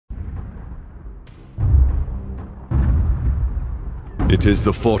It is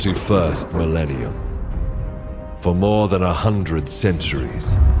the 41st millennium. For more than 100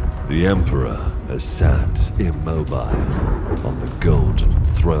 centuries, the Emperor has sat immobile on the golden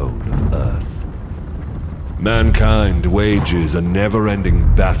throne of Earth. Mankind wages a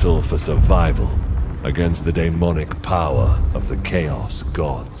never-ending battle for survival against the daemonic power of the Chaos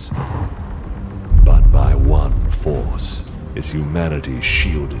Gods. But by one force is humanity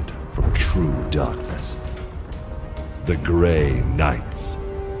shielded from true darkness: the Grey Knights.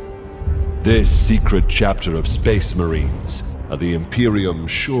 This secret chapter of Space Marines are the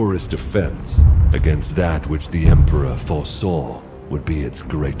Imperium's surest defense against that which the Emperor foresaw would be its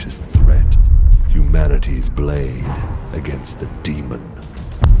greatest threat: humanity's blade against the demon.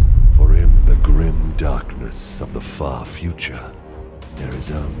 For in the grim darkness of the far future, there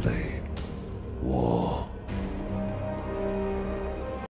is only war.